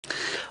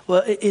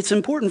Well, it's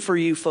important for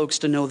you folks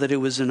to know that it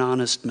was an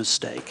honest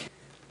mistake.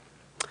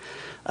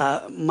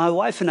 My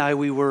wife and I,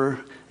 we were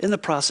in the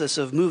process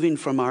of moving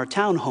from our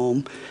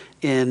townhome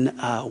in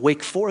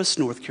Wake Forest,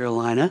 North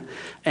Carolina,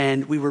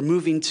 and we were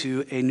moving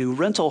to a new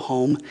rental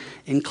home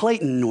in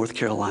Clayton, North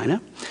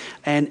Carolina.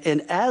 And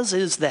as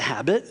is the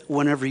habit,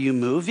 whenever you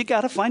move, you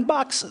got to find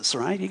boxes,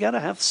 right? You got to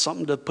have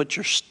something to put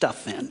your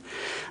stuff in.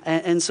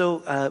 And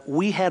so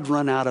we had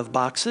run out of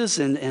boxes,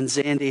 and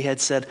Zandy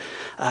had said,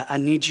 I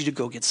need you to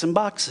go get some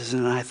boxes.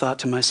 And I thought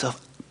to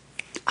myself,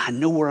 I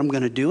know where I'm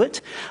going to do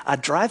it. I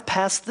drive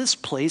past this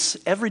place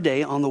every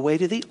day on the way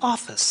to the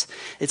office.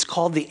 It's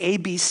called the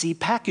ABC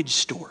Package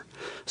Store.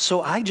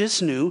 So I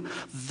just knew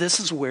this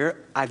is where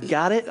I've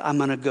got it. I'm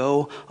going to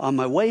go on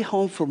my way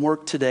home from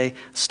work today,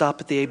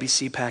 stop at the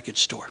ABC Package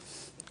Store.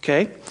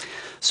 Okay?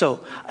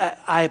 So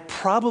I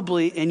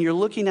probably, and you're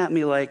looking at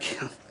me like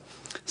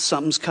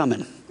something's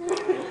coming.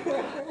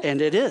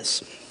 And it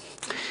is.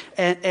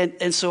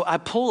 And so I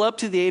pull up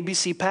to the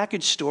ABC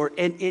Package Store,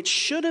 and it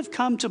should have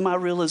come to my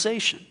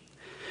realization,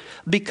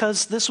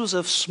 because this was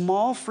a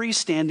small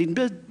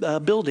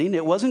freestanding building.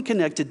 It wasn't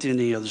connected to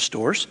any other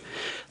stores.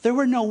 There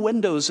were no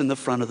windows in the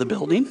front of the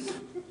building,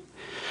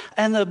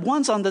 and the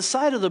ones on the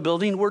side of the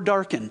building were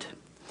darkened.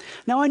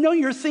 Now, I know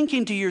you're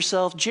thinking to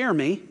yourself,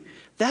 Jeremy,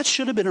 that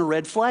should have been a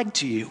red flag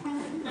to you.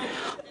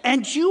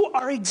 And you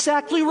are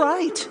exactly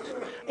right.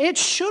 It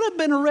should have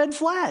been a red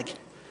flag.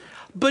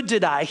 But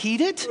did I heed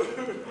it?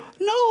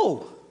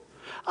 No.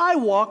 I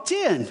walked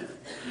in,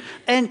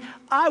 and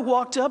I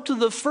walked up to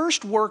the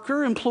first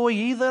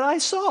employee that I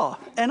saw,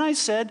 and I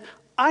said,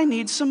 I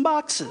need some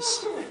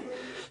boxes.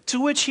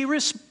 To which he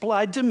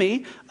replied to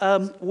me,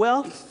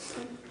 well,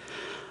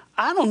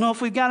 I don't know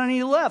if we've got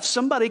any left.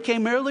 Somebody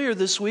came earlier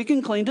this week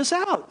and cleaned us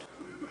out.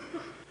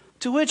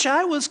 To which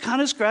I was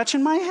kind of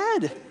scratching my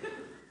head.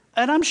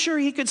 And I'm sure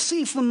he could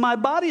see from my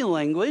body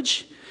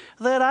language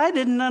that I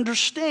didn't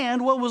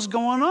understand what was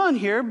going on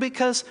here,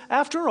 because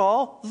after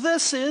all,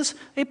 this is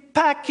a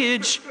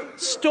package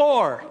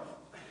store.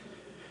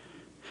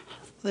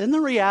 Then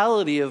the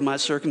reality of my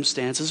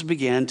circumstances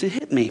began to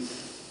hit me,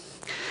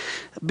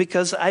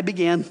 because I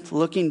began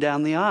looking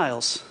down the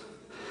aisles.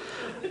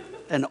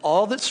 And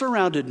all that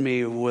surrounded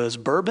me was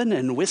bourbon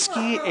and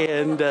whiskey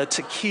and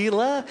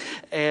tequila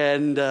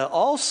and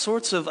all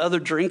sorts of other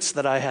drinks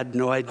that I had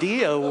no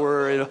idea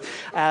were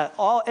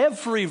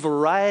every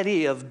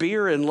variety of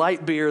beer and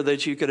light beer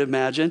that you could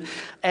imagine.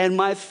 And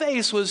my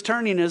face was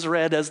turning as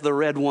red as the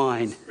red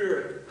wine.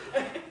 Spirit.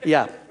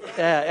 Yeah,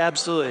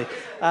 absolutely.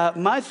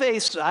 My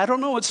face, I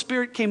don't know what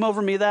spirit came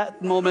over me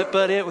that moment,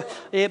 but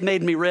it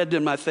made me red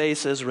in my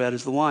face, as red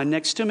as the wine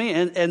next to me.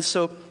 And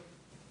so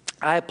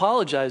I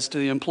apologized to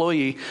the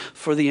employee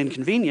for the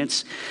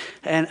inconvenience,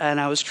 and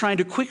I was trying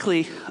to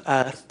quickly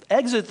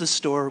exit the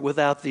store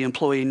without the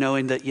employee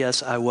knowing that,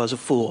 yes, I was a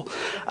fool.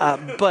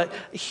 But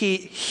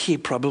he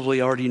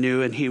probably already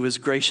knew, and he was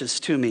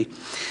gracious to me.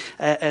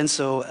 And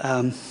so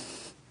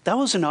that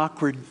was an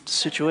awkward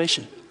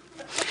situation.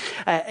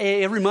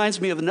 It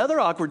reminds me of another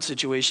awkward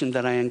situation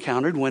that I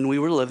encountered when we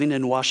were living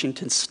in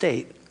Washington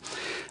State.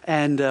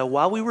 And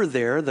while we were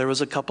there, there was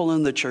a couple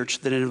in the church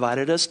that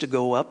invited us to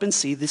go up and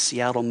see the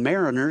Seattle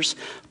Mariners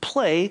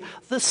play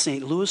the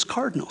St. Louis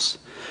Cardinals.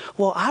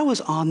 Well, I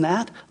was on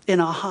that in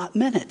a hot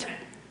minute.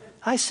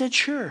 I said,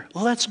 sure,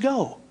 let's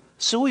go.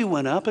 So we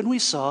went up and we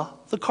saw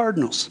the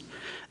Cardinals.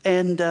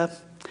 And,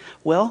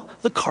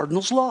 the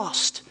Cardinals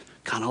lost,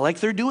 kind of like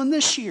they're doing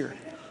this year.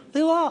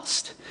 They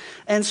lost.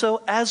 And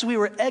so as we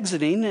were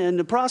exiting, in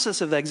the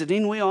process of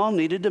exiting, we all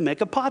needed to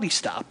make a potty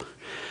stop.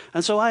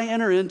 And so I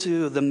enter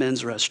into the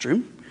men's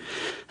restroom,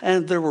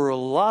 and there were a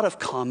lot of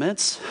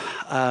comments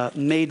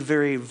made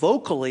very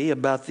vocally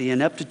about the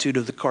ineptitude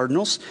of the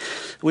Cardinals,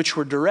 which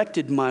were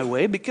directed my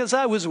way because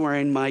I was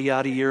wearing my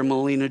Yadier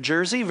Molina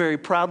jersey very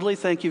proudly,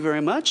 thank you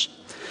very much.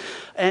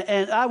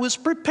 And I was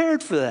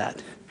prepared for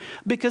that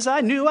because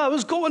I knew I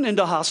was going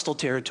into hostile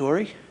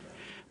territory.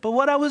 But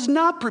what I was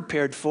not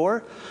prepared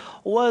for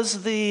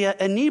was the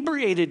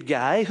inebriated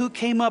guy who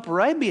came up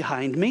right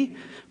behind me,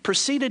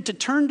 proceeded to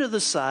turn to the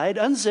side,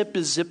 unzip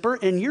his zipper,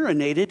 and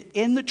urinated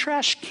in the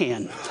trash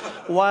can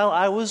while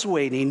I was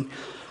waiting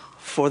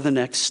for the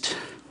next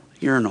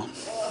urinal.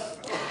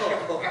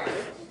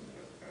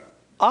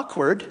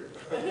 Awkward.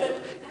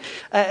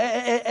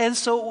 And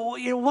so,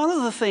 one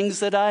of the things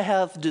that I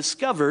have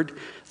discovered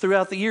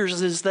throughout the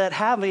years is that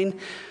having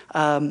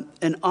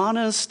an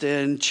honest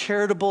and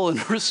charitable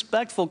and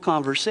respectful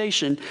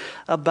conversation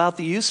about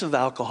the use of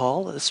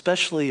alcohol,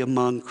 especially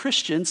among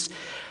Christians,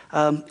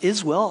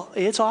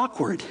 it's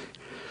awkward.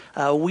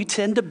 We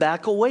tend to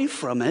back away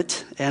from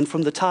it and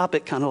from the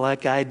topic, kind of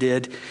like I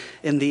did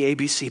in the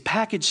ABC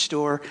Package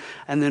Store.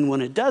 And then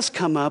when it does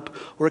come up,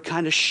 we're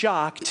kind of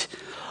shocked,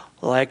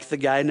 like the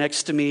guy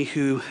next to me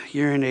who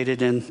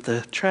urinated in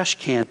the trash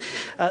can.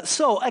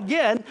 So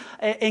again,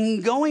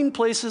 in going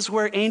places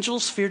where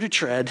angels fear to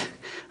tread,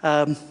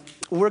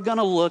 we're going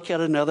to look at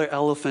another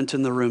elephant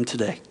in the room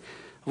today.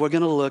 We're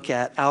going to look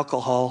at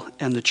alcohol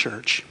and the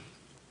church.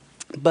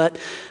 But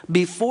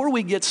before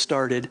we get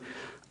started,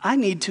 I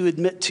need to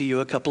admit to you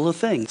a couple of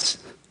things.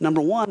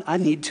 Number one, I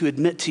need to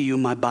admit to you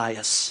my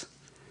bias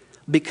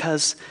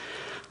because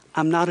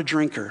I'm not a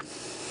drinker.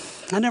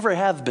 I never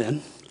have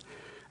been,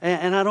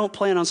 and I don't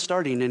plan on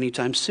starting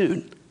anytime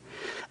soon.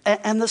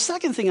 And the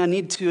second thing I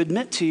need to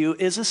admit to you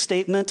is a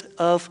statement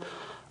of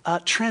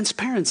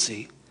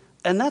transparency,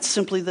 and that's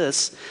simply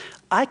this.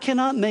 I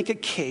cannot make a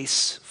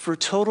case for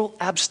total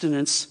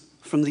abstinence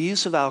from the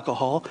use of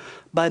alcohol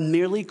by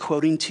merely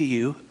quoting to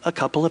you a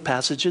couple of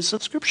passages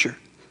of Scripture.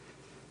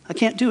 I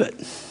can't do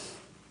it.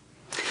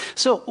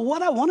 So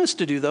what I want us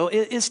to do, though,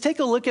 is take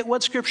a look at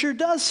what Scripture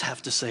does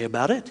have to say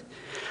about it.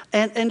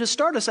 And to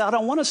start us out, I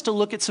want us to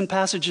look at some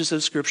passages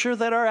of Scripture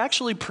that are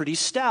actually pretty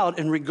stout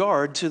in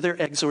regard to their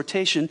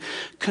exhortation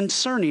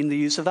concerning the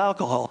use of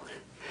alcohol.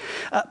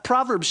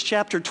 Proverbs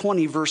chapter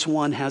 20, verse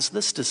 1 has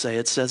this to say.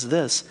 It says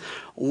this,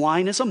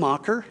 "Wine is a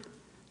mocker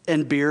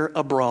and beer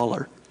a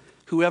brawler.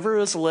 Whoever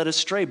is led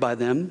astray by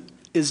them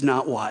is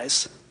not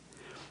wise."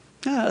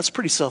 That's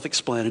pretty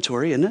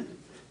self-explanatory, isn't it?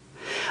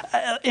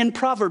 In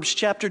Proverbs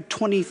chapter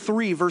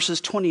 23, verses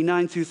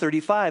 29 through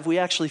 35, we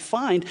actually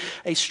find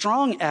a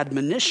strong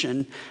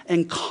admonition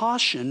and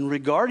caution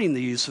regarding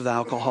the use of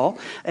alcohol.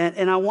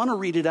 And I want to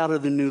read it out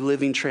of the New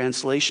Living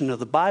Translation of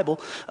the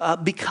Bible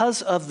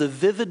because of the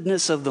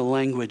vividness of the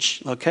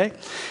language, okay?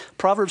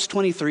 Proverbs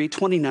 23,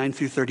 29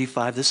 through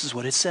 35, this is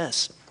what it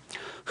says.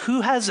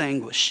 "Who has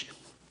anguish?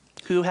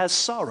 Who has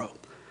sorrow?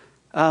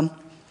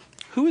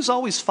 Who is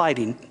always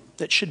fighting?"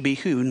 That should be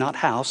who, not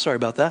how. Sorry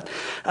about that.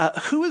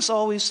 Who is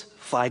always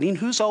fighting?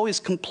 Who's always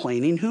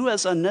complaining? Who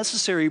has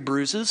unnecessary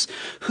bruises?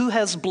 Who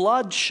has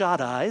bloodshot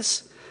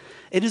eyes?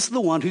 It is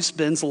the one who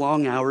spends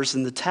long hours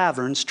in the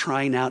taverns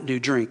trying out new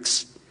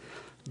drinks.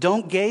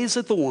 Don't gaze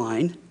at the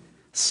wine,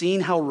 seeing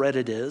how red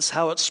it is,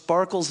 how it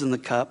sparkles in the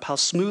cup, how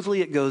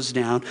smoothly it goes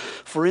down,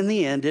 for in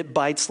the end it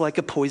bites like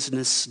a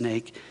poisonous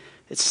snake.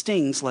 It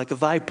stings like a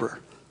viper.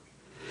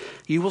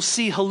 You will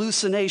see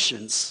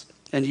hallucinations,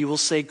 and you will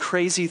say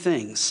crazy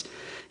things.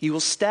 You will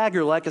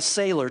stagger like a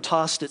sailor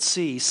tossed at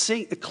sea,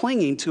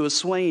 clinging to a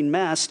swaying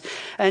mast,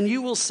 and you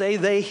will say,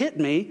 "They hit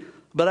me,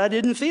 but I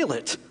didn't feel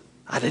it.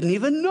 I didn't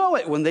even know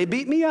it when they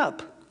beat me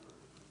up.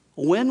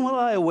 When will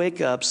I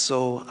wake up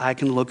so I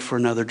can look for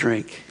another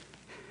drink?"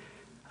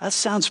 That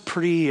sounds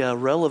pretty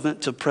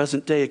relevant to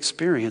present-day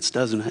experience,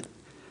 doesn't it?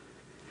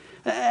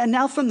 And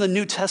now from the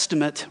New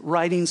Testament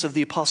writings of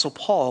the Apostle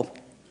Paul,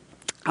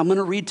 I'm going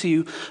to read to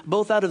you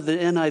both out of the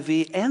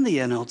NIV and the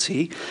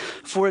NLT,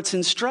 for its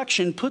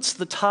instruction puts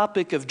the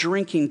topic of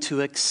drinking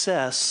to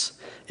excess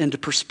into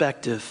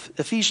perspective.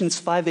 Ephesians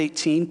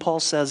 5:18, Paul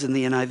says in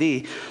the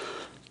NIV,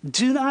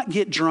 "Do not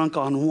get drunk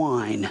on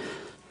wine,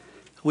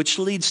 which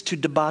leads to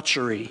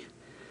debauchery.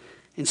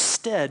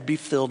 Instead, be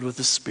filled with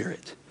the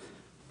Spirit."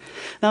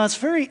 Now, it's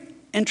very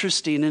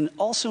interesting and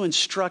also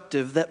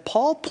instructive that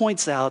Paul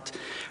points out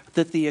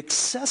that the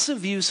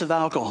excessive use of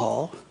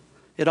alcohol,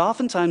 it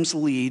oftentimes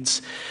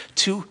leads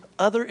to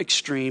other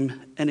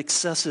extreme and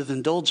excessive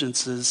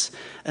indulgences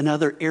and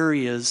other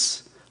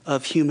areas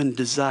of human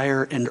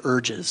desire and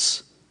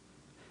urges,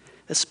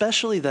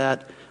 especially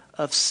that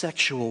of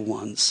sexual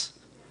ones.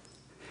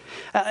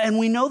 And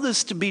we know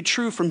this to be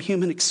true from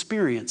human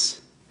experience.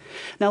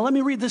 Now, let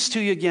me read this to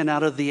you again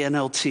out of the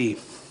NLT.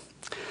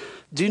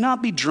 "Do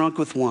not be drunk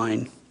with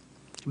wine,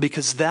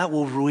 because that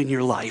will ruin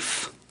your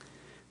life.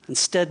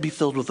 Instead, be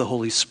filled with the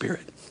Holy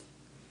Spirit."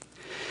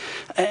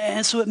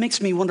 And so it makes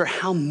me wonder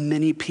how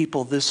many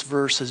people this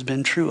verse has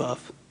been true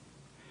of,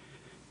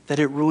 that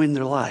it ruined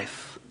their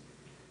life.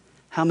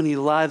 How many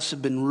lives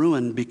have been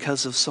ruined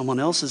because of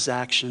someone else's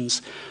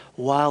actions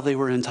while they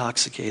were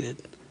intoxicated.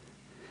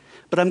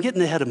 But I'm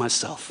getting ahead of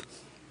myself.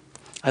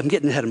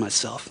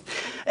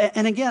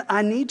 And again,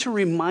 I need to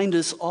remind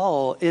us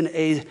all in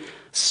a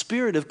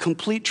spirit of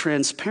complete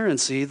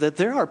transparency that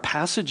there are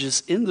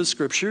passages in the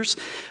Scriptures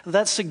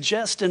that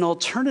suggest an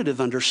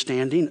alternative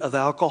understanding of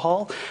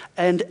alcohol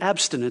and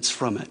abstinence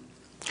from it.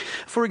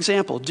 For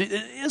example,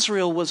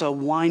 Israel was a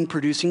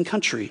wine-producing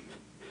country.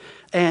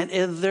 And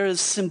there is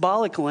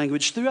symbolic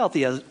language throughout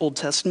the Old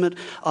Testament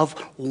of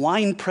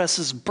wine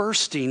presses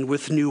bursting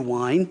with new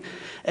wine.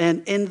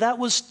 And that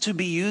was to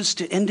be used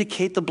to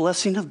indicate the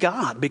blessing of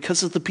God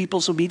because of the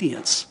people's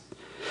obedience.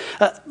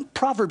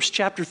 Proverbs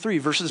chapter 3,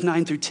 verses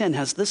 9 through 10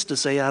 has this to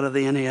say out of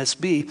the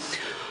NASB.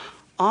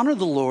 "Honor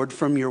the Lord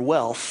from your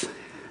wealth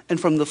and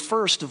from the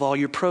first of all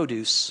your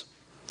produce.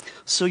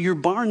 So your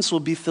barns will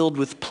be filled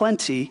with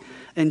plenty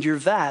and your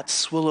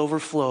vats will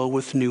overflow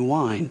with new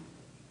wine."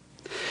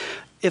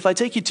 If I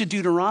take you to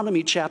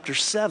Deuteronomy chapter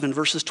 7,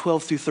 verses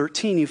 12 through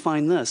 13, you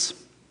find this.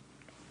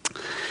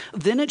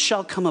 "Then it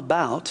shall come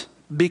about,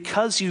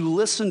 because you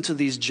listen to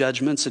these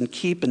judgments and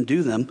keep and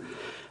do them,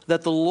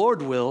 that the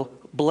Lord will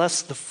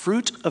bless the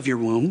fruit of your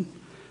womb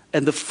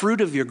and the fruit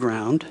of your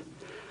ground,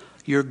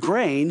 your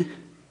grain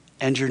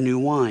and your new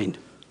wine."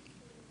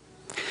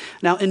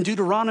 Now, in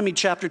Deuteronomy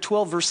chapter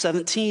 12, verse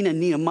 17, and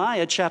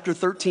Nehemiah chapter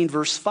 13,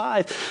 verse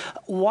 5,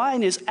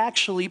 wine is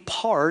actually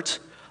part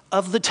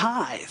of the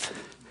tithe.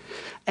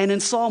 And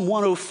in Psalm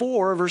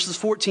 104, verses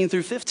 14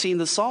 through 15,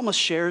 the psalmist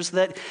shares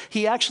that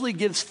he actually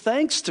gives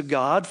thanks to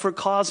God for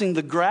causing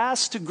the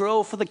grass to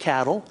grow for the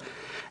cattle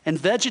and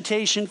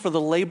vegetation for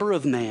the labor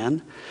of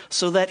man,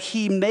 so that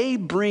he may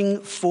bring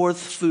forth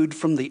food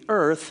from the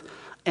earth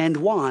and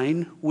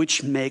wine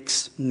which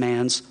makes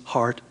man's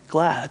heart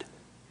glad.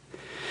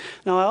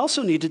 Now, I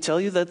also need to tell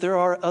you that there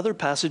are other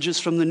passages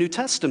from the New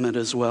Testament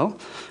as well.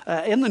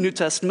 In the New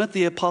Testament,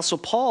 the Apostle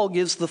Paul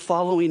gives the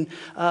following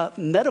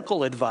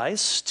medical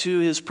advice to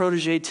his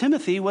protege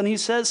Timothy when he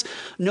says,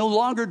 "No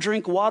longer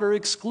drink water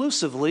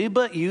exclusively,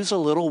 but use a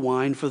little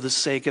wine for the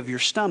sake of your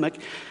stomach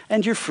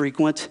and your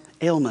frequent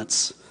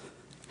ailments."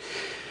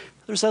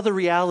 There's other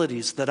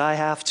realities that I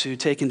have to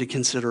take into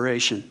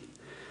consideration.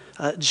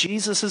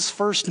 Jesus'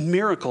 first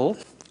miracle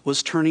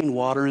was turning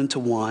water into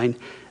wine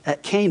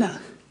at Cana.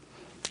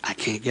 I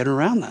can't get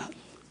around that.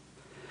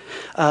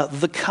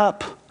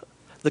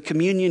 The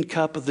communion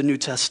cup of the New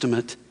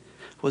Testament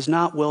was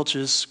not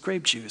Welch's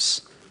grape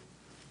juice.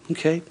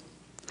 Okay?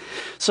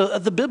 So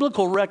the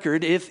biblical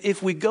record,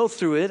 if we go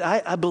through it,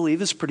 I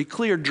believe is pretty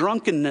clear.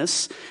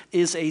 Drunkenness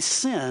is a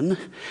sin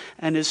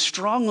and is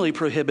strongly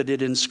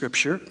prohibited in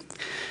Scripture.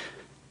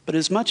 But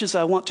as much as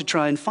I want to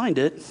try and find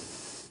it,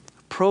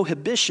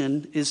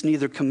 prohibition is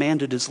neither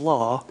commanded as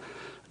law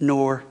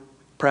nor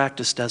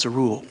practiced as a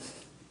rule.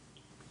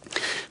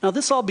 Now,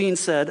 this all being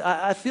said,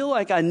 I feel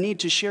like I need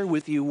to share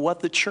with you what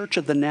the Church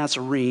of the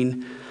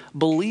Nazarene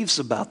believes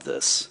about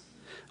this,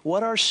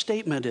 what our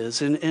statement is,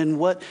 and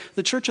what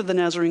the Church of the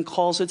Nazarene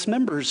calls its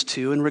members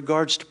to in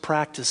regards to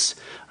practice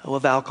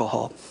of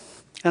alcohol.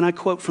 And I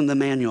quote from the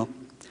manual.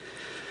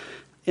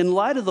 "In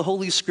light of the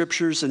Holy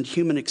Scriptures and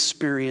human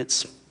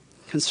experience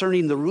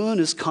concerning the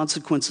ruinous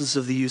consequences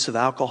of the use of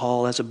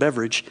alcohol as a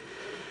beverage,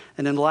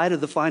 and in light of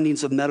the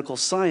findings of medical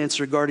science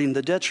regarding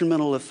the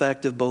detrimental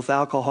effect of both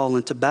alcohol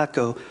and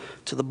tobacco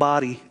to the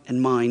body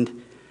and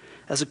mind,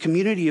 as a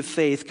community of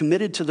faith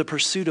committed to the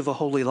pursuit of a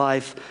holy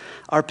life,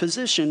 our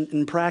position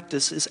in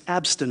practice is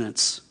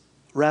abstinence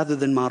rather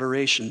than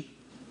moderation.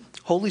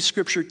 Holy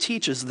Scripture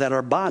teaches that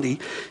our body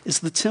is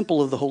the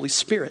temple of the Holy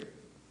Spirit.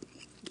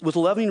 With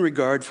loving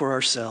regard for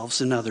ourselves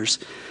and others,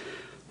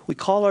 we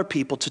call our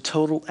people to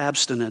total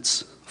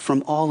abstinence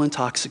from all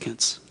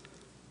intoxicants."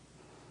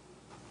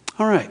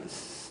 All right.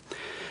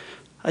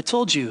 I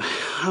told you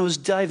I was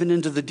diving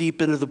into the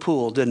deep end of the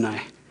pool, didn't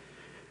I?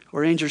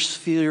 Where angels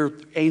fear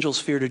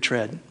to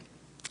tread.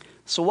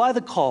 So why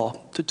the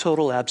call to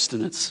total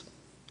abstinence?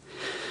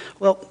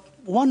 Well,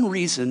 one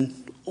reason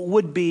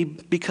would be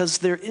because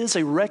there is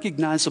a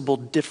recognizable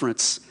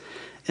difference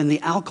in the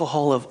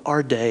alcohol of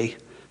our day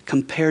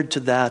compared to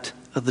that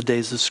of the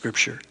days of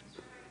Scripture.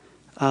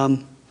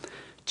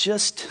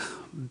 Just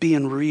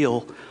being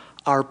real,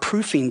 our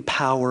proofing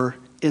power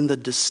in the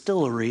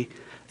distillery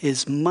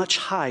is much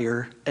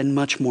higher and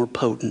much more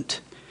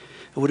potent.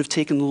 It would have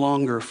taken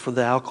longer for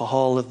the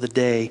alcohol of the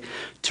day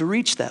to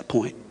reach that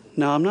point.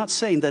 Now, I'm not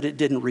saying that it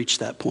didn't reach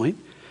that point,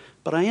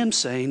 but I am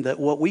saying that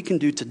what we can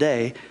do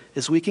today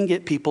is we can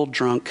get people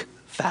drunk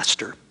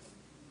faster.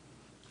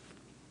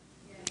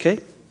 Okay?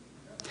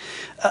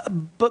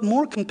 But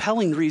more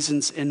compelling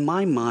reasons in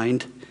my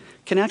mind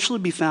can actually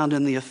be found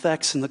in the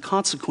effects and the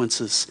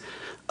consequences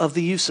of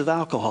the use of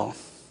alcohol.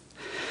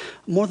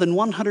 More than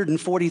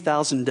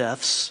 140,000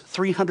 deaths,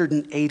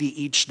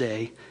 380 each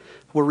day,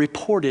 were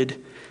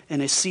reported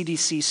in a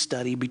CDC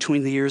study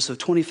between the years of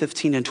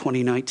 2015 and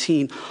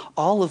 2019,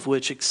 all of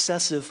which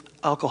excessive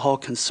alcohol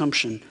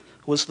consumption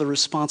was the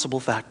responsible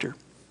factor.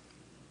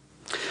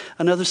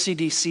 Another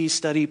CDC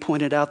study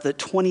pointed out that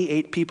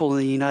 28 people in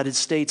the United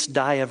States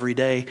die every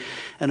day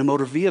in a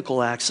motor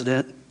vehicle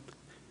accident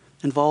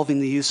involving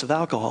the use of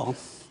alcohol,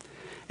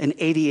 and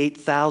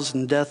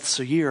 88,000 deaths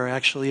a year are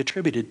actually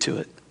attributed to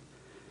it.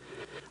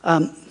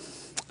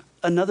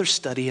 Another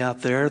study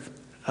out there,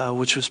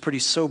 which was pretty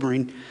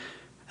sobering,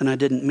 and I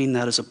didn't mean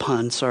that as a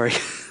pun, sorry,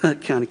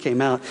 that kind of came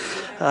out.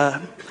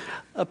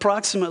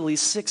 Approximately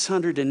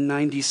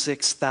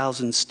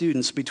 696,000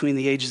 students between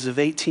the ages of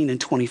 18 and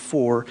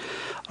 24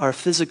 are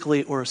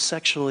physically or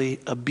sexually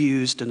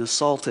abused and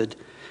assaulted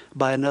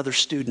by another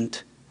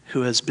student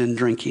who has been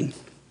drinking.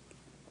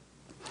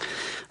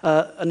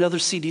 Another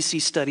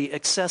CDC study,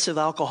 excessive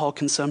alcohol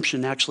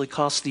consumption actually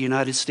cost the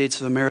United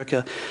States of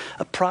America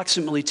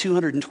approximately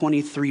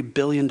 $223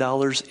 billion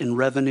in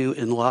revenue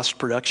in lost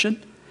production.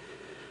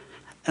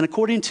 And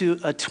according to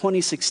a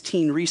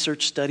 2016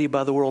 research study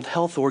by the World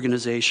Health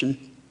Organization,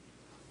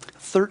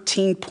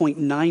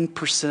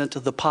 13.9%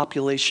 of the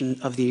population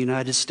of the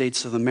United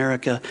States of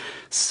America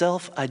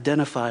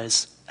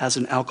self-identifies as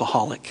an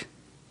alcoholic.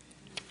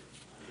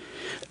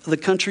 The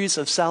countries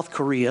of South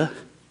Korea,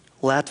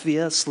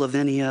 Latvia,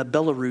 Slovenia,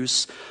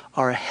 Belarus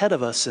are ahead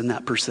of us in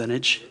that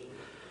percentage,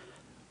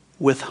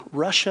 with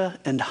Russia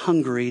and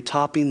Hungary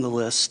topping the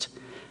list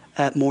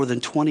at more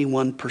than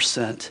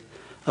 21%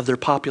 of their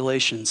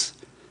populations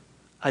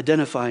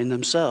identifying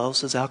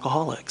themselves as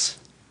alcoholics.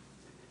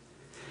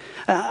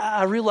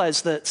 I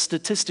realize that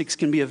statistics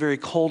can be a very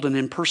cold and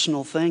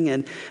impersonal thing,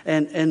 and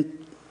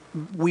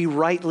We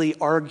rightly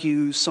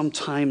argue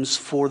sometimes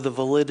for the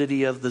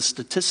validity of the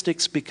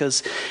statistics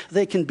because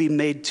they can be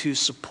made to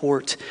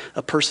support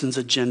a person's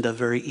agenda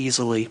very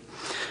easily.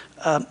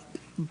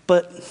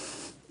 But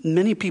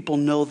many people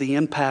know the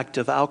impact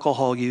of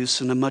alcohol use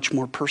in a much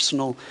more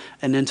personal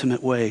and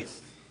intimate way.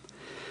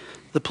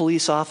 The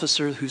police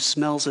officer who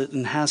smells it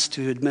and has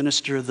to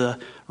administer the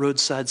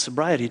roadside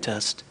sobriety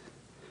test.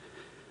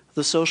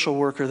 The social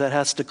worker that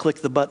has to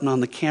click the button on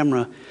the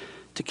camera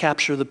to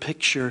capture the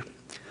picture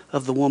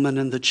of the woman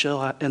and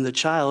the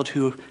child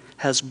who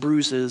has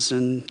bruises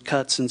and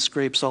cuts and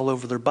scrapes all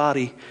over their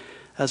body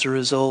as a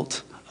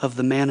result of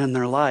the man in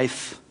their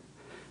life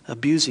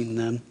abusing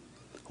them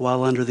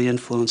while under the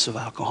influence of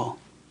alcohol.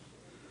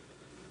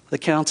 The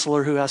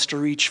counselor who has to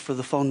reach for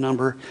the phone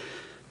number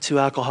to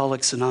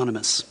Alcoholics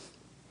Anonymous.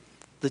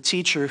 The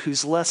teacher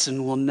whose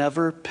lesson will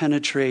never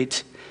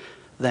penetrate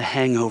the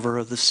hangover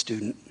of the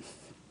student.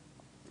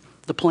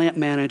 The plant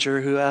manager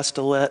who has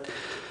to let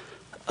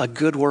a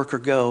good worker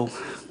go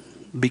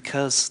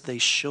because they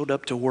showed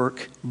up to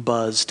work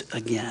buzzed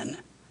again.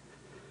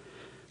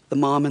 The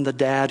mom and the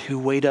dad who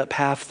wait up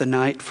half the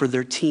night for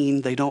their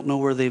teen. They don't know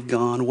where they've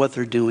gone, what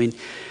they're doing,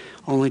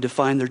 only to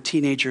find their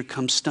teenager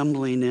come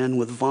stumbling in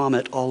with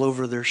vomit all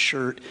over their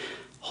shirt,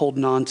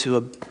 holding on to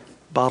a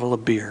bottle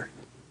of beer.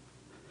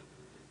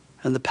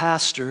 And the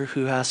pastor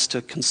who has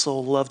to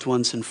console loved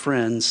ones and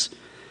friends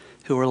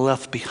who are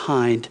left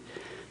behind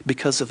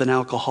because of an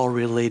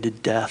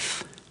alcohol-related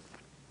death.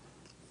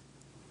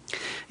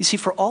 You see,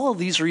 for all of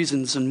these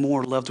reasons and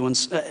more, loved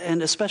ones,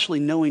 and especially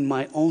knowing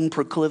my own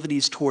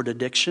proclivities toward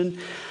addiction,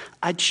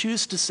 I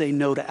choose to say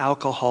no to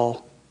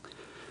alcohol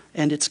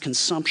and its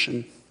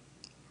consumption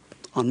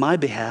on my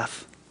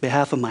behalf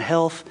of my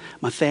health,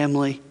 my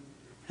family,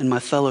 and my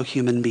fellow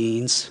human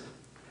beings.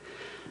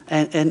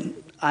 And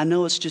I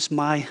know it's just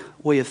my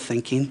way of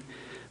thinking,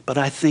 but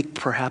I think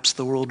perhaps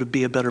the world would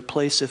be a better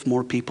place if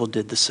more people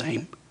did the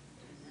same.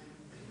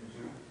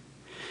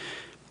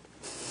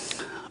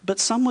 But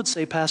some would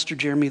say, Pastor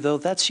Jeremy, though.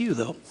 That's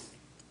you.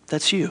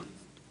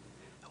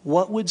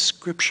 What would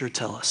Scripture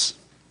tell us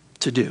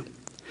to do?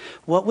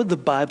 What would the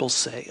Bible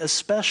say,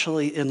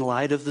 especially in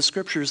light of the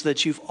Scriptures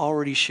that you've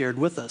already shared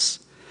with us?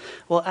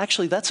 Well,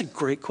 actually, that's a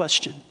great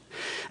question.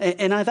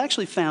 And I've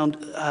actually found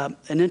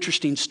an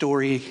interesting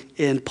story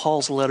in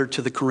Paul's letter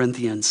to the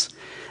Corinthians.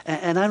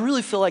 And I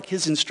really feel like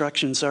his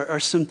instructions are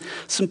some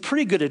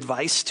pretty good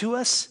advice to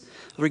us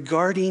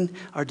regarding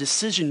our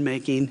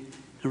decision-making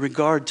in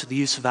regard to the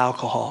use of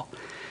alcohol,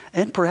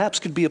 and perhaps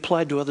could be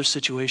applied to other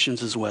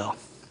situations as well.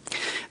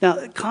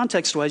 Now,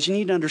 context-wise, you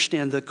need to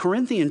understand the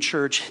Corinthian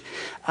church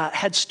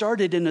had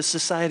started in a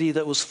society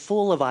that was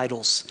full of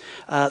idols.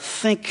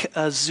 Think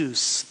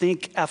Zeus,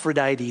 think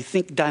Aphrodite,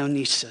 think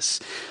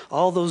Dionysus,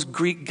 all those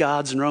Greek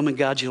gods and Roman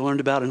gods you learned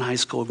about in high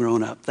school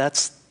growing up.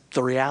 That's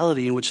the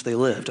reality in which they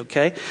lived,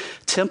 okay?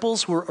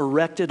 Temples were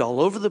erected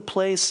all over the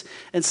place,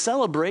 and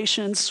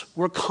celebrations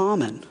were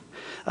common.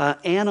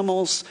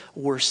 Animals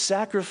were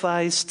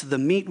sacrificed, the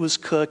meat was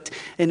cooked,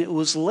 and it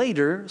was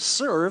later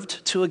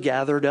served to a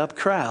gathered up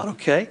crowd,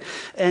 okay?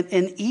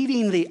 And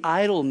eating the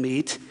idol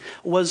meat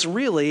was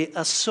really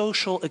a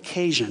social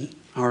occasion,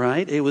 all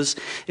right? It was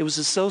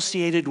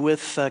associated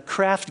with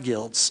craft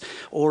guilds,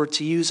 or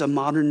to use a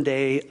modern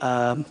day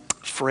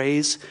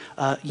phrase,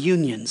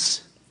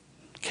 unions,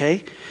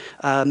 okay?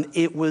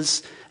 It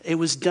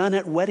was done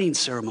at wedding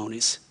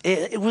ceremonies.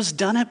 It was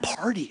done at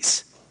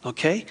parties.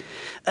 Okay?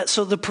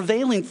 So the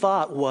prevailing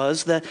thought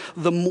was that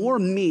the more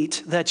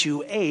meat that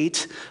you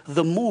ate,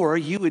 the more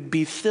you would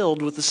be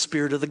filled with the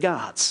spirit of the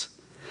gods.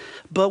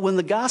 But when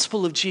the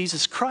gospel of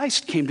Jesus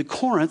Christ came to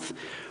Corinth,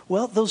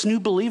 well, those new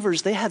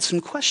believers, they had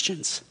some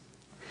questions.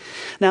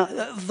 Now,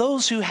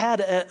 those who had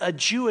a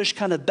Jewish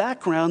kind of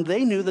background,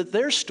 they knew that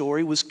their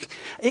story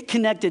it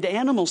connected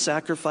animal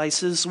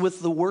sacrifices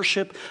with the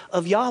worship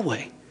of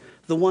Yahweh,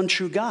 the one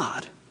true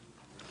God.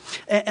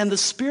 And the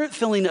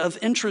spirit-filling of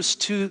interest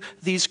to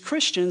these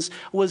Christians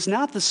was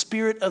not the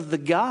spirit of the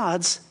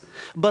gods,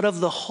 but of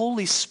the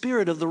Holy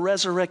Spirit of the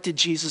resurrected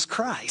Jesus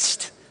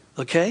Christ,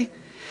 okay?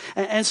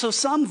 And so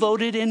some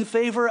voted in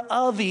favor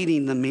of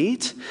eating the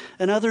meat,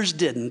 and others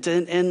didn't.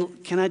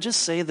 And can I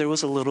just say there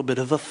was a little bit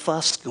of a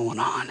fuss going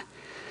on.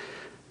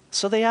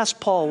 So they asked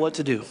Paul what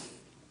to do.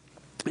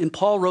 And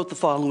Paul wrote the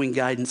following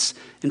guidance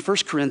in 1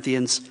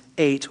 Corinthians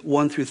 8,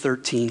 1 through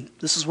 13.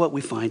 This is what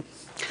we find.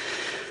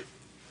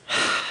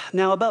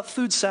 Now, about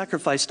food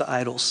sacrificed to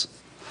idols,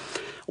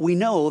 we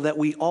know that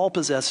we all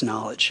possess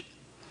knowledge,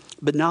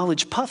 but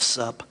knowledge puffs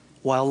up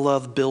while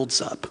love builds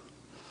up.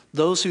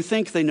 Those who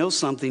think they know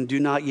something do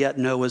not yet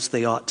know as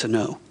they ought to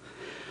know,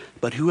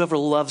 but whoever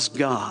loves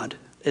God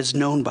is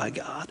known by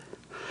God.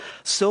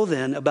 So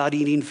then, about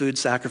eating food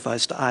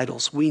sacrificed to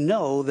idols, we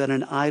know that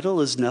an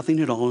idol is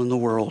nothing at all in the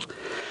world,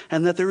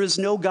 and that there is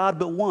no God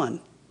but one.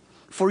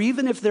 For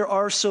even if there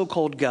are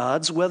so-called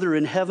gods, whether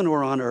in heaven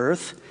or on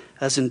earth,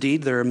 as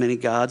indeed there are many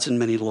gods and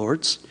many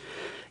lords,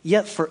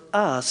 yet for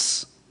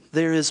us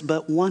there is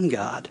but one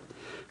God,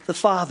 the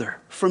Father,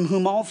 from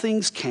whom all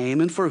things came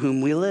and for whom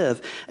we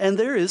live. And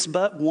there is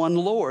but one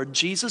Lord,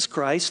 Jesus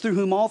Christ, through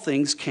whom all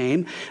things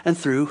came and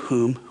through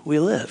whom we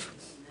live.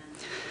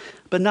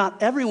 But not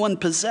everyone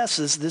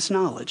possesses this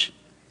knowledge.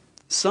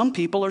 Some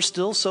people are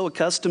still so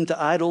accustomed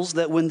to idols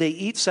that when they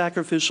eat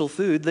sacrificial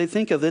food, they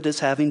think of it as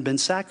having been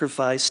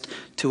sacrificed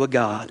to a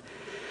god.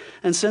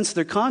 And since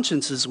their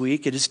conscience is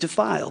weak, it is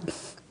defiled.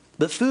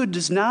 But food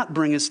does not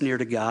bring us near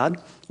to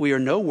God. We are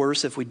no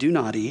worse if we do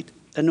not eat,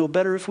 and no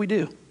better if we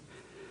do.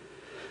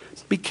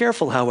 Be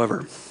careful,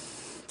 however,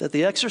 that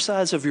the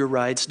exercise of your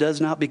rights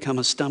does not become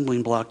a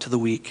stumbling block to the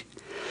weak.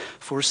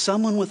 For if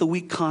someone with a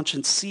weak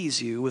conscience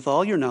sees you, with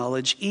all your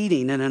knowledge,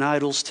 eating in an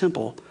idol's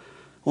temple,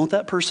 won't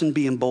that person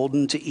be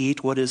emboldened to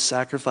eat what is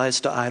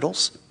sacrificed to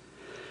idols?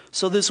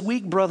 So this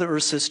weak brother or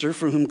sister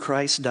for whom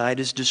Christ died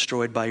is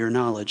destroyed by your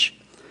knowledge.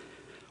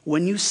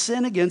 When you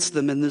sin against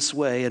them in this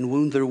way and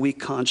wound their weak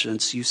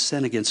conscience, you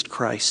sin against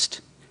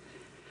Christ.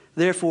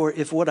 Therefore,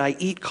 if what I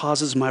eat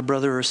causes my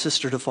brother or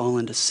sister to fall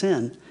into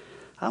sin,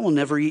 I will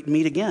never eat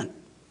meat again,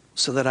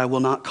 so that I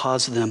will not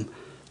cause them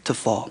to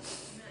fall.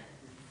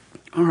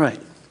 All right.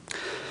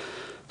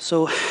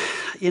 So,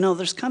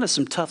 there's kind of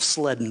some tough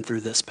sledding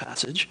through this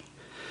passage.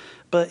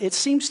 But it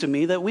seems to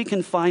me that we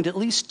can find at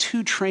least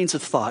two trains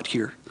of thought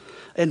here.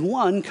 And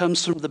one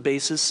comes from the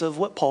basis of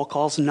what Paul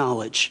calls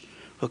knowledge.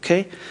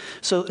 Okay?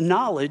 So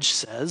knowledge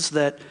says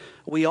that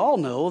we all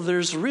know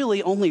there's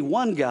really only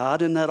one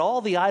God and that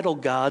all the idol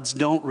gods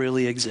don't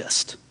really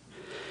exist.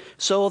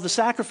 So the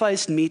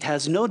sacrificed meat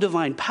has no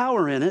divine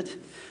power in it,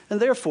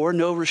 and therefore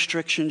no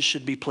restrictions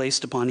should be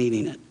placed upon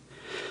eating it.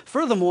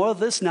 Furthermore,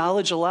 this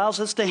knowledge allows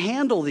us to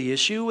handle the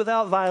issue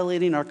without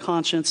violating our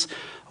conscience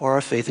or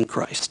our faith in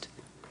Christ.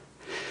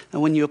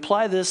 And when you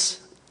apply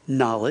this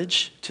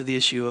knowledge to the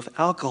issue of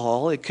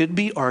alcohol, it could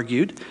be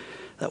argued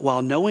that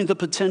while knowing the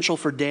potential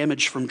for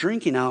damage from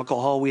drinking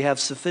alcohol, we have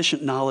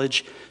sufficient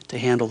knowledge to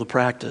handle the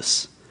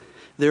practice.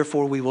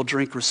 Therefore, we will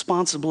drink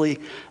responsibly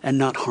and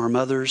not harm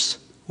others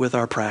with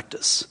our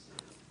practice.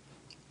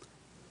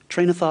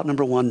 Train of thought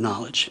number one,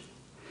 knowledge.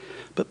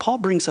 But Paul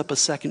brings up a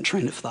second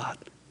train of thought,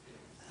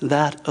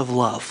 that of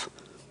love.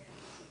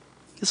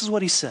 This is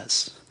what he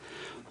says.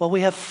 While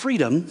we have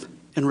freedom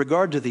in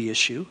regard to the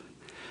issue,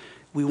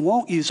 we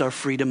won't use our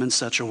freedom in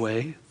such a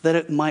way that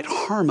it might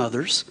harm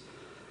others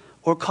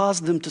or cause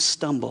them to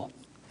stumble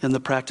in the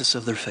practice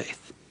of their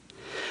faith.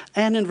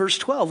 And in verse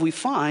 12, we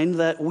find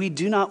that we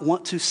do not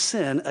want to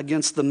sin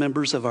against the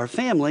members of our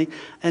family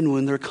and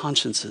wound their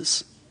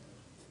consciences.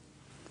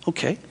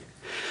 Okay,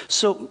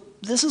 so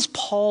this is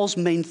Paul's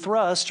main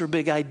thrust or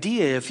big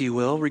idea, if you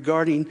will,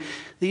 regarding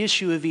the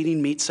issue of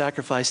eating meat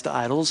sacrificed to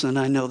idols. And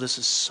I know this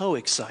is so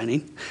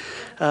exciting,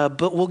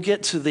 but we'll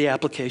get to the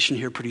application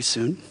here pretty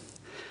soon.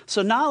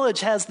 So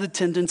knowledge has the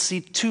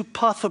tendency to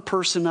puff a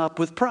person up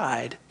with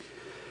pride,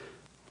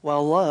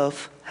 while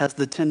love has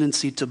the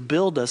tendency to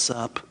build us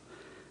up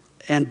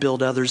and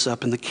build others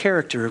up in the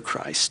character of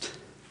Christ.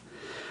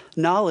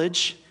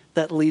 Knowledge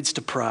that leads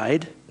to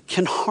pride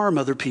can harm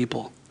other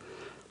people.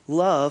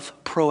 Love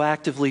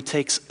proactively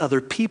takes other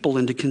people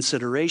into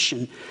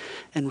consideration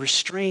and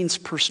restrains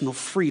personal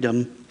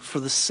freedom for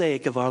the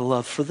sake of our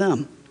love for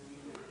them.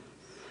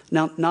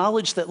 Now,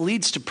 knowledge that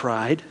leads to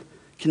pride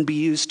can be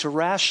used to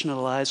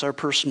rationalize our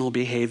personal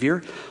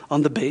behavior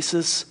on the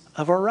basis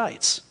of our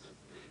rights.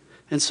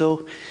 And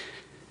so,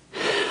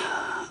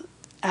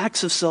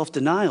 acts of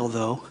self-denial,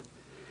 though,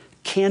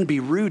 can be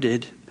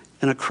rooted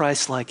in a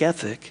Christ-like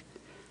ethic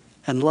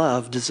and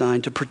love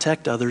designed to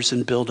protect others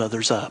and build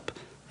others up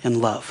in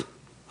love.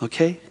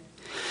 Okay?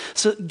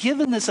 So,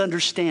 given this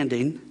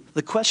understanding,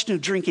 the question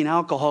of drinking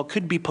alcohol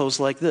could be posed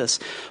like this: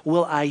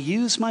 will I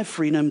use my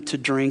freedom to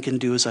drink and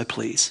do as I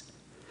please?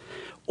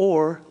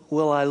 Or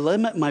will I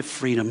limit my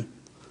freedom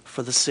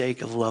for the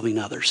sake of loving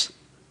others?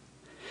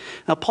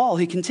 Now, Paul,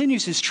 he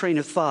continues his train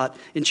of thought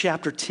in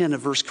chapter 10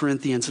 of 1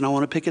 Corinthians, and I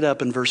want to pick it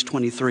up in verse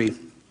 23.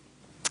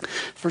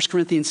 1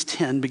 Corinthians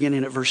 10,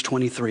 beginning at verse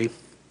 23.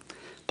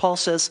 Paul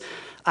says,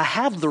 I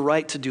have the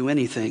right to do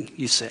anything,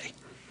 you say,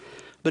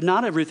 but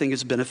not everything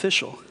is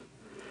beneficial.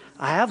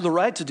 I have the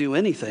right to do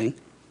anything,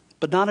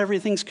 but not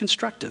everything's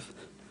constructive.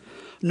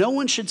 No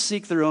one should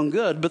seek their own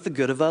good, but the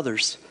good of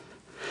others.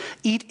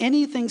 Eat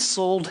anything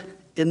sold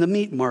in the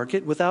meat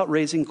market without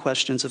raising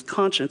questions of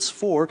conscience,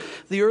 for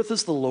the earth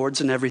is the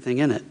Lord's and everything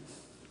in it.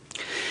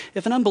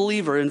 If an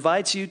unbeliever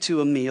invites you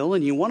to a meal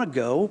and you want to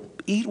go,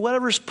 eat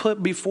whatever's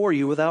put before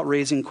you without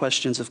raising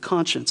questions of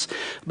conscience.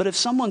 But if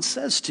someone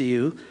says to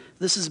you,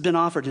 this has been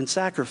offered in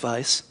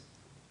sacrifice,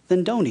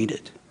 then don't eat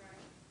it,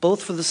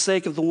 both for the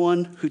sake of the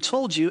one who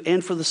told you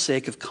and for the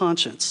sake of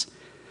conscience.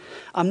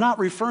 I'm not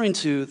referring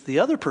to the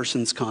other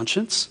person's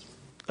conscience.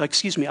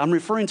 I'm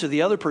referring to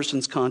the other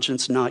person's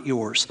conscience, not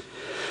yours.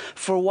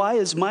 For why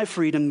is my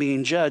freedom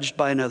being judged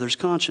by another's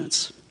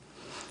conscience?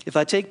 If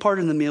I take part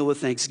in the meal with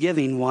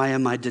thanksgiving, why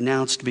am I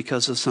denounced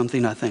because of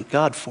something I thank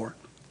God for?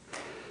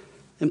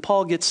 And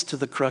Paul gets to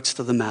the crux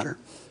of the matter.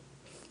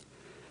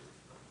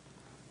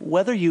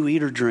 Whether you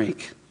eat or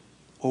drink,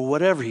 or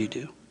whatever you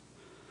do,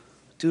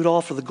 do it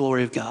all for the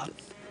glory of God.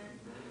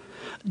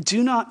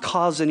 Do not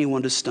cause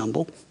anyone to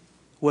stumble,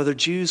 whether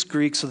Jews,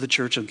 Greeks, or the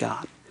church of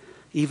God,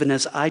 even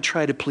as I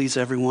try to please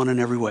everyone in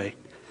every way.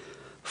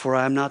 For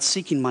I am not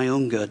seeking my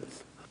own good,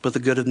 but the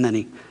good of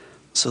many,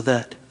 so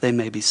that they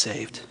may be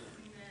saved.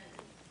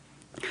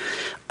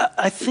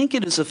 I think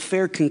it is a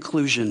fair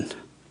conclusion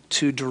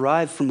to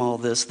derive from all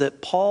this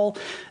that Paul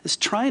is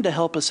trying to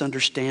help us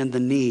understand the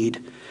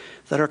need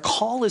that our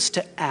call is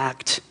to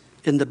act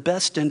in the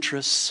best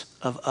interests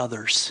of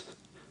others,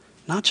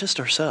 not just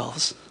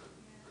ourselves.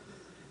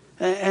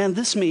 And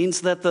this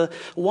means that the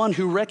one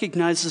who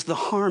recognizes the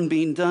harm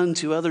being done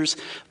to others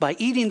by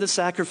eating the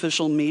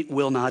sacrificial meat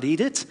will not eat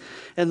it,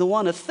 and the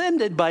one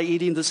offended by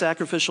eating the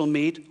sacrificial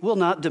meat will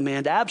not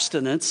demand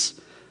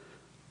abstinence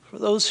for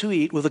those who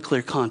eat with a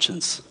clear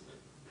conscience.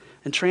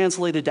 And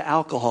translated to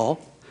alcohol,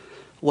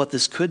 what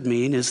this could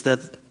mean is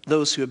that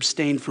those who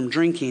abstain from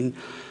drinking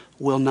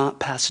will not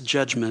pass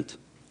judgment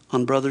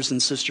on brothers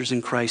and sisters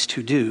in Christ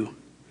who do.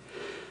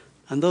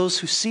 And those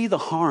who see the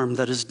harm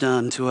that is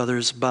done to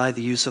others by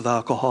the use of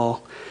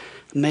alcohol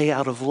may,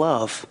 out of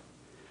love,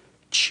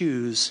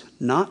 choose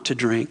not to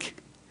drink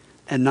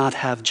and not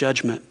have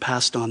judgment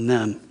passed on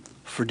them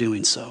for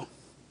doing so.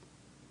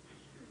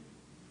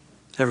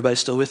 Everybody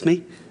still with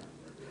me?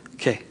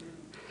 Okay.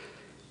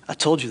 I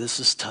told you this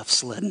is tough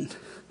sledding.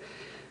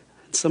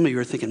 Some of you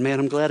are thinking, man,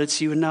 I'm glad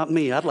it's you and not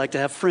me. I'd like to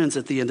have friends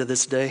at the end of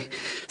this day.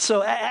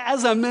 So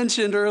as I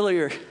mentioned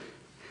earlier,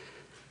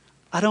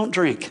 I don't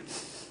drink.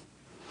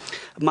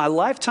 My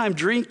lifetime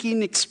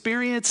drinking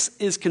experience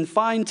is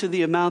confined to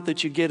the amount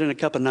that you get in a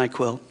cup of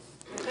NyQuil.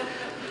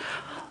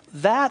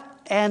 That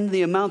and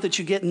the amount that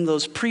you get in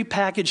those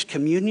prepackaged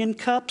communion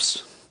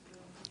cups.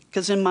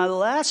 Because in my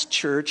last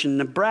church in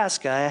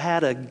Nebraska, I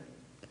had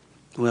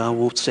I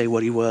won't say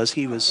what he was.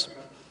 He was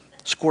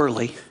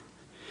squirrely.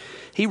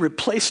 He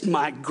replaced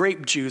my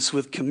grape juice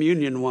with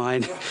communion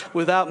wine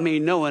without me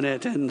knowing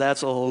it, and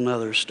that's a whole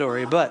nother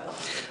story. But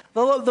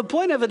the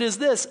point of it is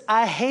this: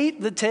 I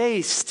hate the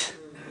taste.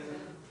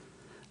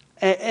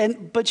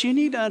 But you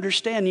need to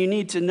understand, you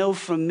need to know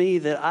from me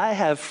that I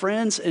have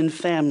friends and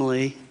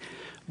family,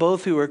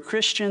 both who are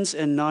Christians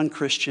and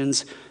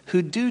non-Christians,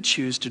 who do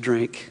choose to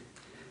drink,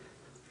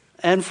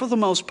 and for the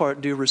most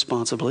part do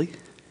responsibly.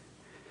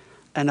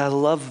 And I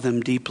love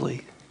them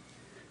deeply.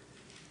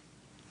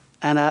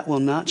 And that will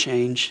not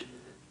change.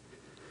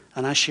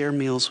 And I share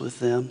meals with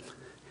them.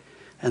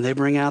 And they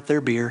bring out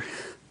their beer.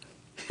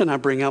 And I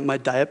bring out my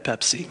Diet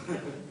Pepsi.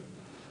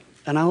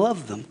 And I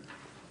love them.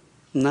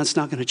 And that's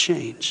not going to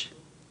change.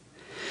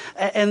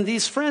 And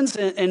these friends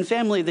and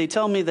family, they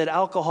tell me that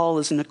alcohol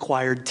is an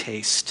acquired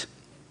taste.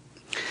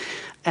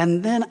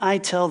 And then I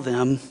tell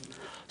them,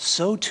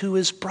 so too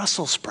is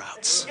Brussels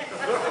sprouts.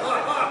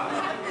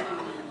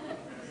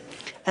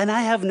 And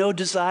I have no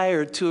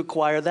desire to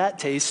acquire that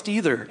taste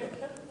either.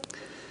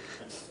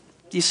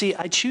 You see,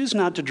 I choose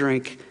not to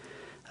drink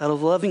out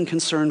of loving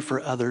concern for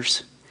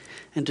others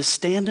and to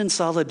stand in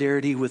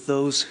solidarity with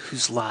those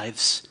whose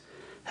lives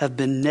have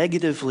been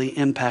negatively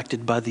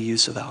impacted by the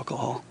use of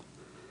alcohol.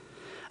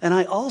 And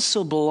I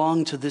also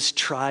belong to this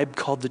tribe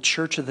called the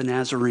Church of the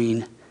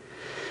Nazarene.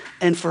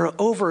 And for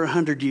over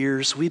 100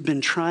 years, we've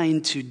been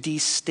trying to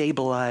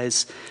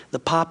destabilize the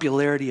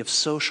popularity of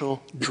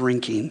social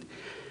drinking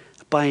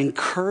by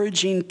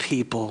encouraging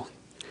people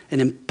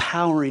and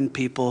empowering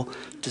people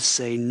to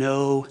say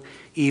no,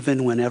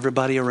 even when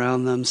everybody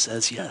around them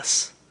says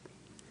yes.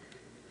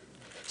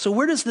 So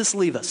where does this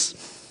leave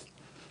us?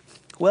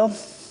 Well,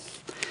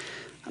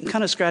 I'm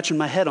kind of scratching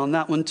my head on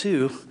that one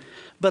too,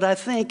 but I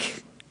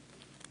think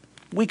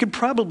we could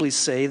probably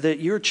say that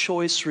your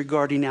choice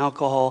regarding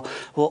alcohol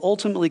will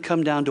ultimately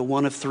come down to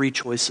one of three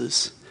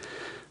choices.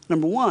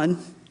 Number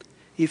one,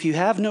 if you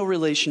have no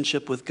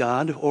relationship with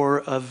God or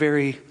a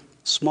very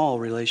small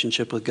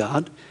relationship with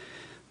God,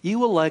 you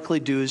will likely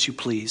do as you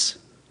please.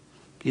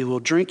 You will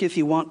drink if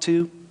you want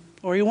to,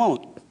 or you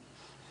won't.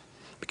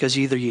 Because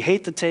either you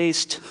hate the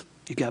taste,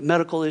 you've got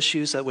medical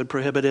issues that would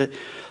prohibit it,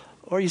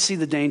 or you see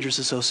the dangers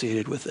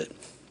associated with it.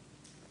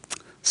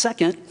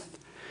 Second,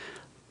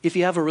 if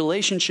you have a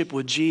relationship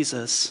with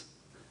Jesus,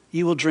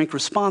 you will drink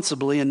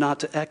responsibly and not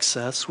to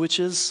excess, which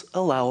is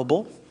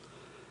allowable,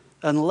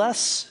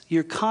 unless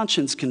your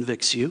conscience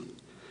convicts you,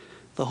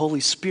 the Holy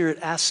Spirit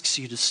asks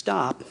you to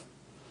stop,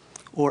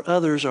 or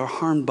others are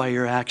harmed by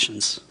your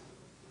actions.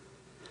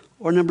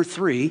 Or number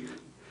three,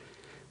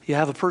 you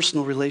have a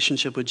personal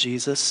relationship with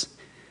Jesus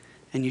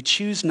and you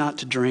choose not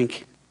to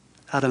drink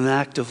out of an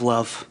act of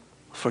love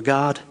for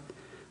God,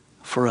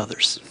 for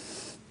others.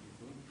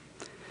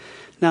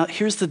 Now,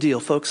 here's the deal,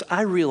 folks.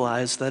 I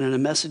realize that in a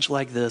message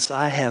like this,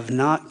 I have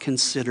not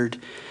considered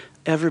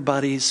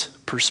everybody's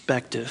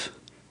perspective,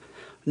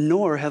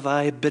 nor have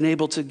I been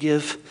able to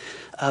give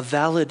a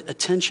valid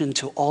attention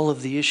to all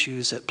of the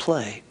issues at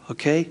play,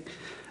 okay?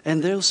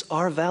 And those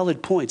are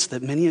valid points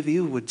that many of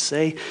you would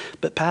say,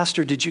 but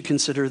Pastor, did you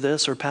consider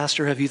this? Or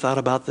Pastor, have you thought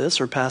about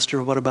this? Or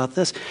Pastor, what about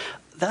this?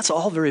 That's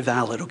all very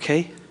valid,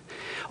 okay?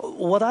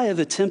 What I have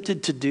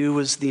attempted to do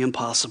is the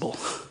impossible.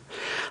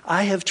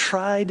 I have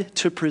tried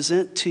to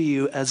present to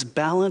you as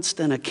balanced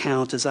an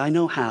account as I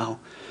know how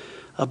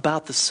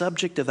about the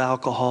subject of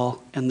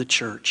alcohol and the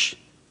church.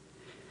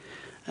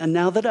 And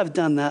now that I've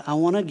done that, I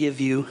want to give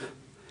you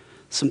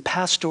some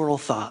pastoral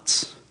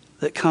thoughts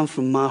that come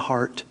from my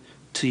heart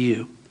to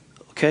you,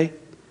 okay?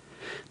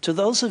 To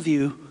those of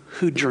you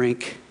who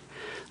drink,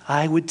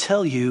 I would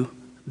tell you,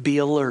 be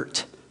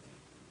alert.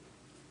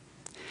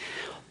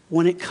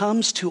 When it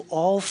comes to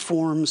all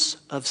forms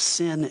of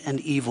sin and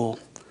evil,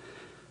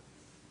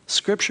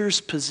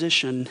 Scripture's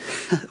position,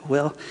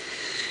 well,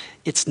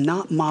 it's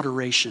not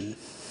moderation,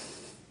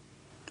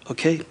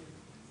 okay?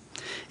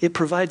 It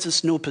provides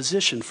us no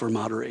position for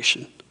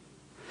moderation.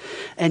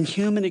 And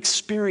human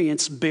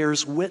experience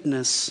bears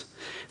witness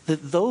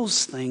that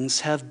those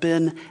things have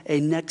been a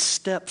next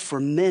step for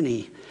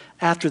many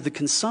after the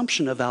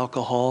consumption of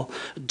alcohol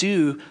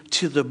due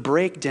to the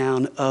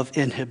breakdown of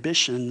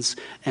inhibitions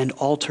and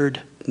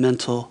altered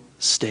mental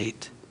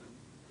state.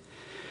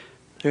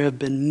 There have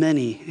been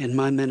many in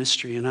my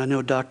ministry, and I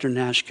know Dr.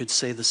 Nash could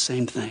say the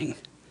same thing.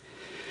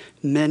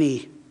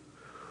 Many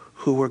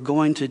who were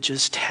going to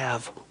just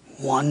have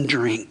one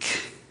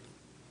drink,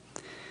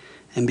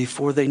 and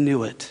before they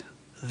knew it,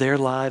 their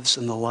lives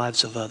and the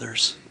lives of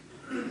others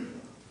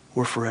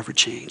were forever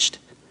changed.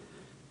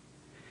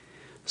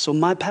 So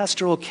my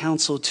pastoral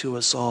counsel to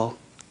us all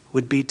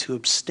would be to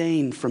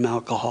abstain from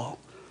alcohol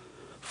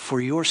for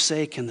your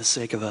sake and the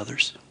sake of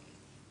others.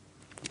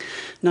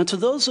 Now, to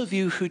those of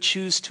you who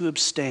choose to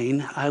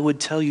abstain, I would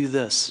tell you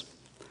this: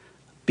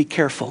 be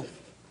careful.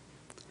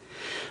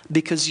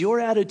 Because your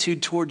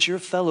attitude towards your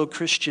fellow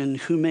Christian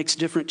who makes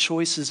different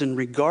choices in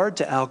regard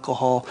to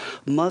alcohol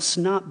must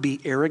not be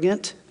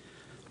arrogant,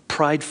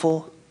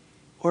 prideful,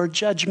 or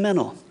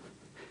judgmental.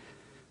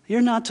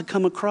 You're not to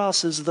come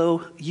across as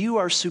though you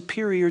are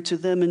superior to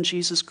them in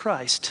Jesus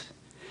Christ,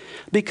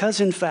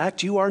 because in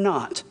fact you are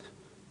not.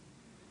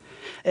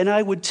 And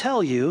I would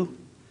tell you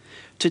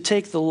to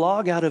take the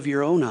log out of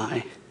your own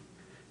eye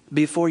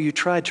before you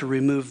try to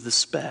remove the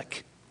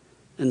speck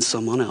in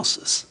someone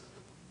else's.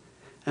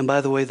 And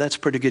by the way, that's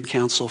pretty good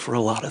counsel for a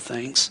lot of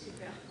things.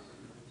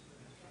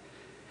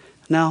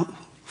 Now,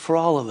 for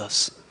all of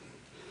us,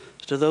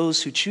 to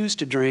those who choose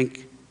to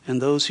drink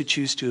and those who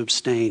choose to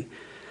abstain,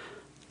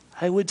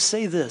 I would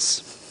say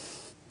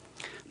this: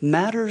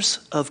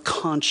 matters of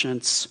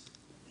conscience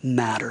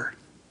matter.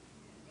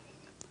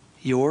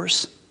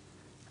 Yours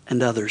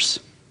and others.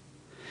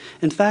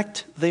 In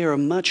fact, they are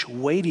much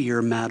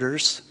weightier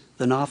matters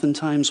than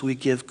oftentimes we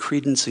give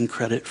credence and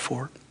credit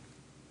for.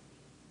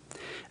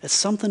 It's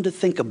something to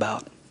think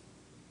about.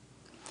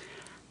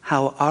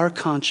 How our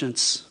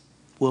conscience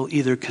will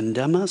either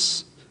condemn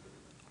us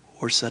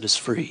or set us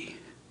free.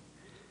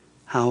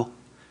 How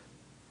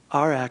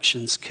our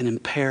actions can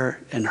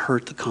impair and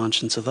hurt the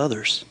conscience of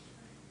others.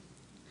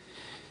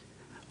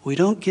 We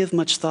don't give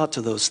much thought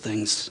to those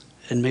things,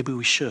 and maybe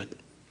we should.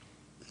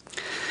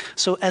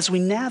 So as we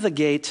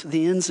navigate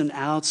the ins and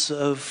outs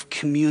of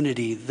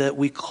community that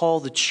we call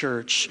the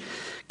church,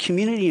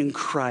 community in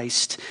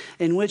Christ,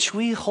 in which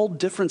we hold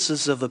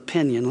differences of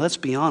opinion, let's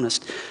be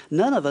honest,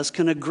 none of us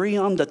can agree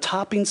on the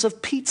toppings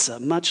of pizza,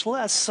 much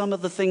less some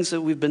of the things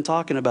that we've been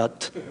talking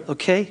about,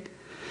 okay?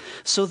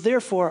 So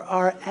therefore,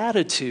 our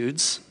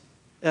attitudes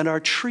and our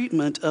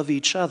treatment of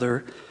each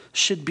other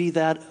should be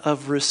that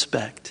of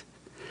respect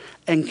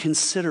and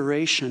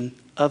consideration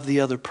of the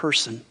other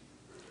person.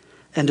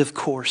 And of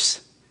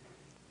course,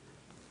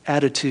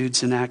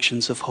 attitudes and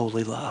actions of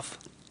holy love.